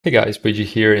Hey guys, Luigi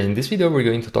here. In this video, we're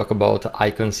going to talk about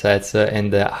icon sets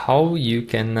and how you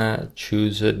can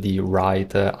choose the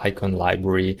right icon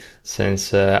library.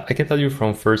 Since I can tell you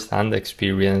from first-hand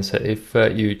experience, if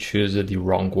you choose the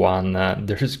wrong one,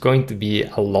 there's going to be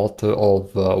a lot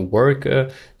of work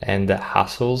and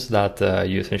hassles that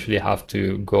you essentially have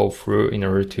to go through in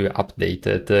order to update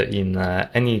it in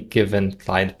any given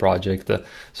client project.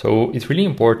 So it's really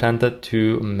important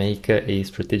to make a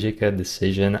strategic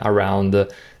decision around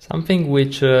something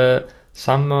which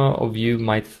some of you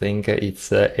might think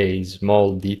it's a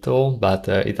small detail, but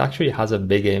it actually has a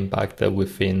big impact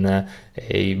within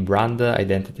a brand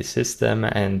identity system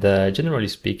and generally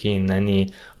speaking,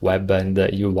 any web and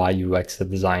UI UX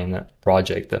design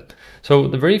project. So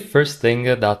the very first thing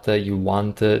that you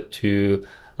want to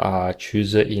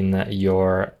choose in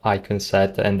your icon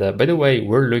set. And by the way,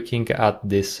 we're looking at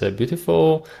this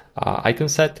beautiful icon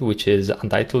set, which is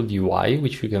Untitled UI,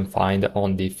 which you can find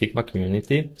on the Figma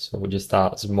community. So just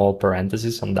a small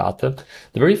parenthesis on that.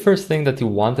 The very first thing that you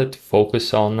wanted to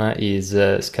focus on is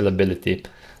scalability.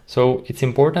 So it's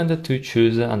important to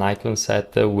choose an icon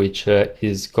set which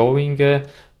is going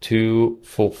to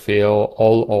fulfill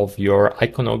all of your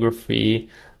iconography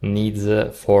needs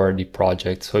for the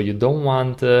project. So you don't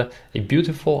want a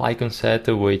beautiful icon set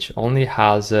which only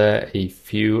has a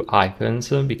few icons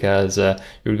because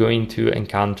you're going to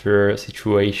encounter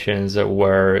situations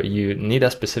where you need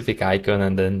a specific icon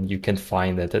and then you can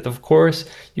find it. And of course,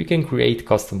 you can create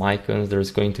custom icons. There's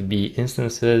going to be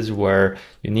instances where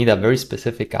you need a very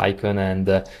specific icon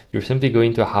and you're simply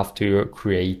going to have to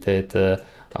create it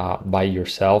by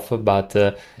yourself. But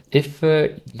if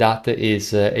that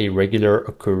is a regular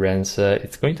occurrence,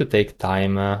 it's going to take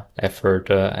time, effort,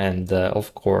 and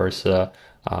of course,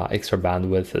 extra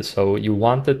bandwidth. So you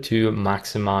wanted to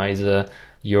maximize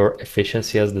your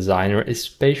efficiency as designer,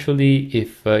 especially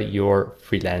if you're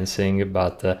freelancing,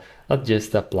 but that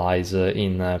just applies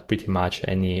in pretty much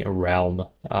any realm.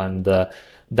 And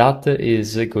that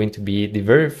is going to be the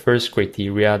very first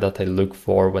criteria that I look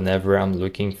for whenever I'm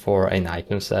looking for an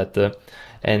icon set.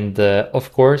 And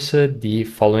of course, the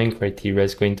following criteria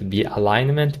is going to be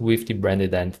alignment with the brand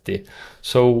identity.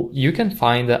 So you can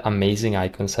find amazing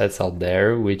icon sets out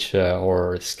there, which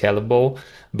are scalable,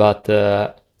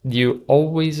 but you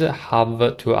always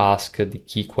have to ask the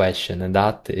key question, and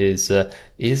that is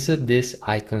this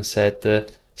icon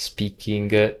set speaking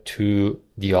to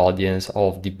the audience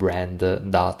of the brand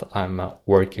that I'm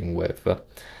working with?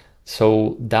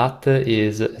 So that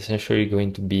is essentially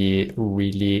going to be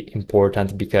really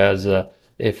important because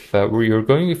if you're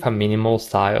going with a minimal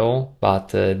style, but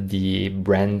the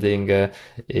branding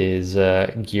is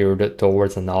geared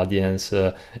towards an audience,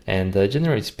 and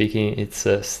generally speaking, it's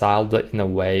styled in a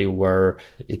way where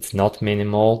it's not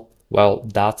minimal, well,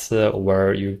 that's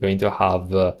where you're going to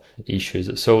have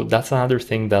issues. So that's another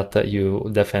thing that you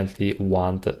definitely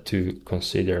want to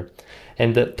consider.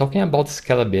 And talking about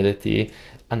scalability,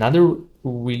 another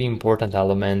really important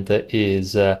element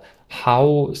is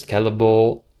how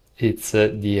scalable it's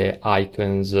the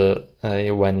icons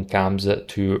when it comes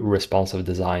to responsive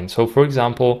design. So for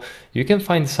example, you can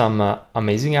find some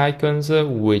amazing icons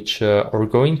which are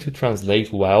going to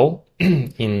translate well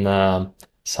in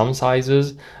some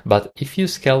sizes, but if you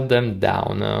scale them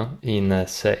down in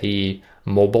say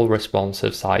mobile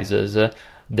responsive sizes,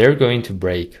 they're going to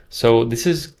break. So this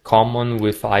is common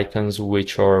with icons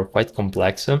which are quite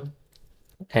complex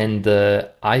and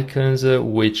icons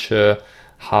which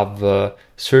have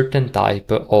certain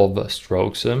type of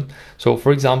strokes. So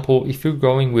for example, if you're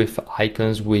going with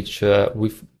icons which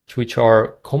are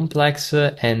complex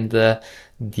and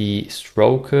the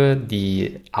stroke,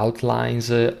 the outlines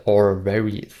are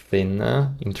very thin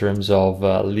in terms of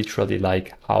literally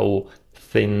like how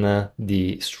thin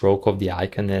the stroke of the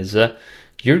icon is,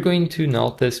 you're going to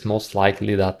notice most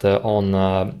likely that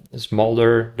on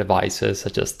smaller devices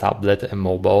such as tablet and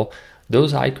mobile,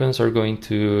 those icons are going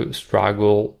to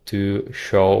struggle to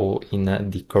show in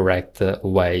the correct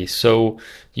way. So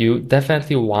you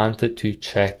definitely want to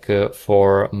check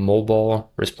for mobile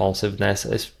responsiveness,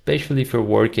 especially if you're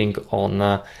working on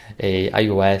a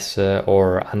iOS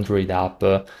or Android app.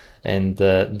 And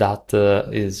that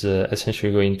is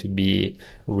essentially going to be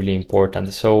really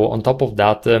important. So on top of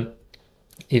that,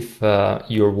 if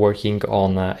you're working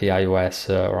on iOS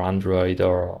or Android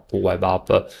or web app,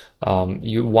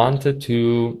 you wanted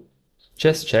to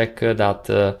just check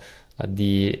that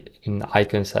the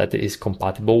icon set is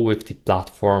compatible with the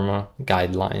platform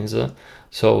guidelines.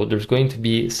 So there's going to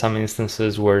be some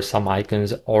instances where some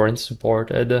icons aren't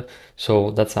supported.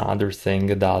 So that's another thing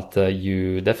that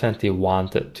you definitely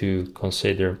want to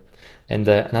consider. And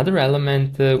another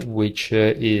element which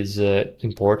is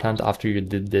important after you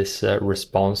did this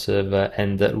responsive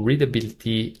and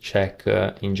readability check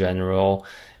in general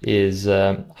is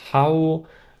how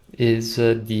is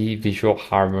the visual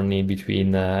harmony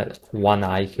between one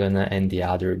icon and the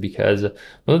other, because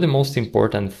one of the most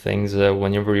important things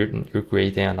whenever you're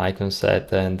creating an icon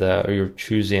set and you're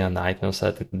choosing an icon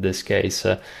set in this case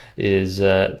is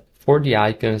for the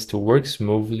icons to work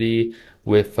smoothly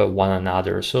with one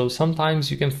another. So sometimes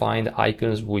you can find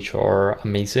icons which are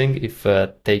amazing if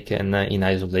taken in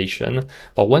isolation,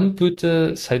 but when put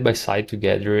side by side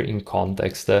together in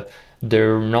context,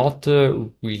 they're not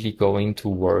really going to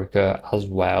work as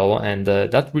well. And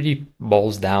that really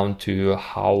boils down to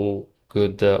how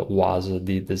good was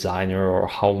the designer, or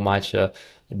how much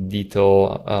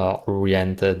detail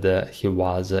oriented he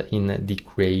was in the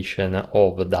creation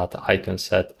of that icon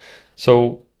set.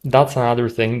 So that's another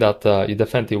thing that you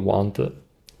definitely want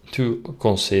to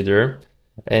consider.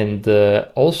 And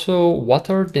also,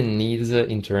 what are the needs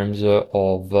in terms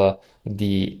of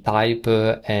the type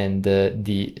and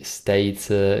the states,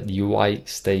 the UI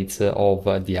states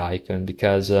of the icon?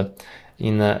 Because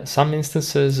in some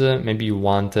instances, maybe you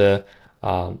want uh,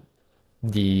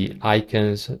 the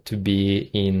icons to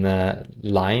be in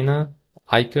line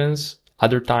icons.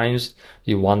 Other times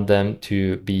you want them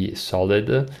to be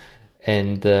solid.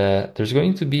 And there's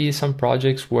going to be some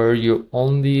projects where you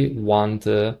only want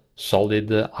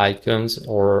solid icons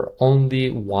or only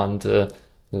want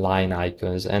line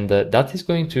icons. And that is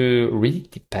going to really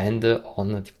depend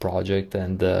on the project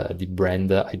and the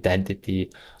brand identity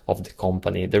of the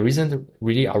company. There isn't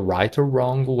really a right or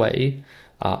wrong way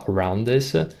around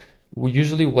this.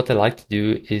 Usually what I like to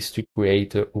do is to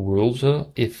create rules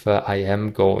if I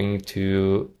am going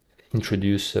to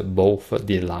introduce both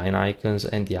the line icons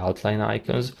and the outline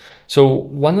icons. So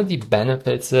one of the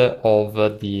benefits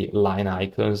of the line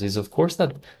icons is, of course,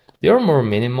 that they are more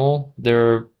minimal.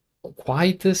 They're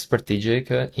quite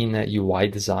strategic in UI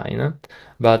design.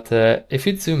 But if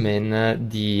you zoom in,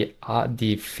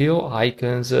 the fill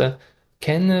icons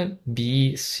can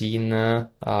be seen,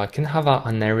 can have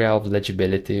an area of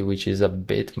legibility which is a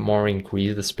bit more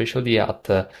increased, especially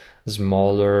at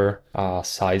smaller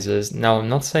sizes. Now, I'm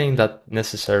not saying that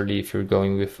necessarily if you're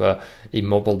going with a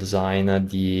mobile design,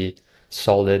 the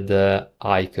solid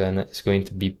icon is going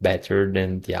to be better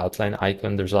than the outline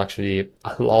icon. There's actually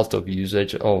a lot of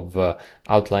usage of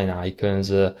outline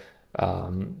icons,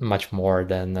 much more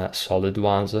than solid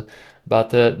ones.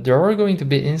 But there are going to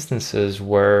be instances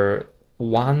where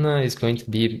one is going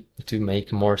to be to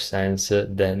make more sense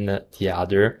than the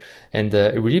other, and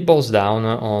it really boils down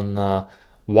on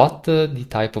what the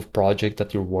type of project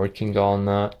that you're working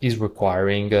on is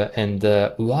requiring, and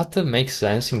what makes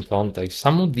sense in context.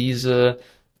 Some of these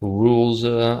rules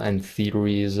and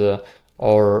theories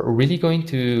are really going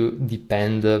to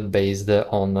depend based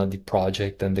on the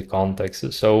project and the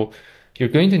context. So you're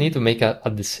going to need to make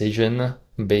a decision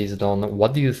based on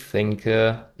what do you think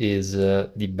is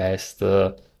the best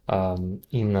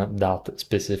in that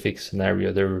specific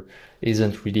scenario. There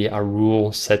isn't really a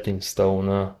rule set in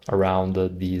stone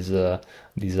around these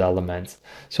elements.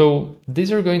 So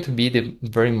these are going to be the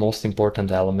very most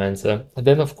important elements. And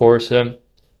then, of course,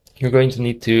 you're going to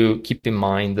need to keep in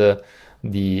mind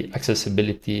the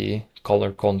accessibility,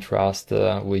 color contrast,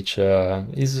 which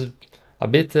is a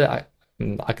bit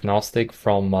agnostic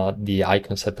from the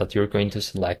icon set that you're going to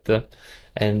select.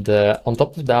 And on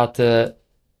top of that,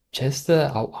 just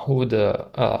I would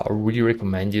really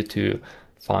recommend you to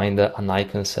find an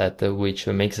icon set which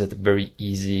makes it very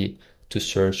easy to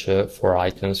search for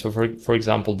icons. So for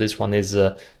example, this one is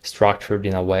structured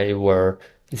in a way where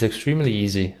it's extremely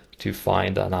easy to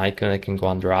find an icon. I can go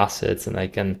under assets and I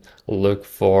can look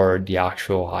for the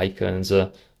actual icons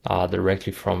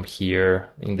directly from here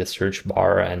in the search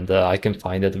bar, and I can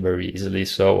find it very easily.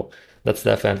 So that's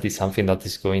definitely something that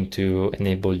is going to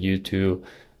enable you to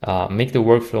make the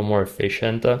workflow more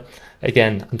efficient.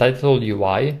 Again, Untitled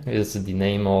UI is the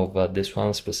name of this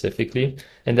one specifically,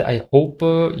 and I hope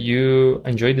you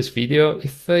enjoyed this video.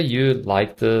 If you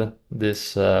liked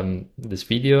this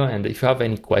video, and if you have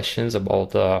any questions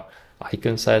about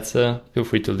icon sets, feel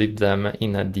free to leave them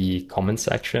in the comment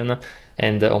section.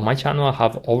 And on my channel, I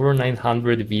have over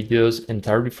 900 videos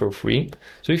entirely for free.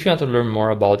 So if you want to learn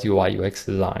more about UI, UX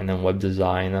design and web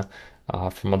design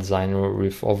from a designer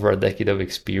with over a decade of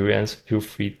experience, feel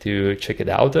free to check it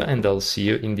out, and I'll see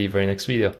you in the very next video.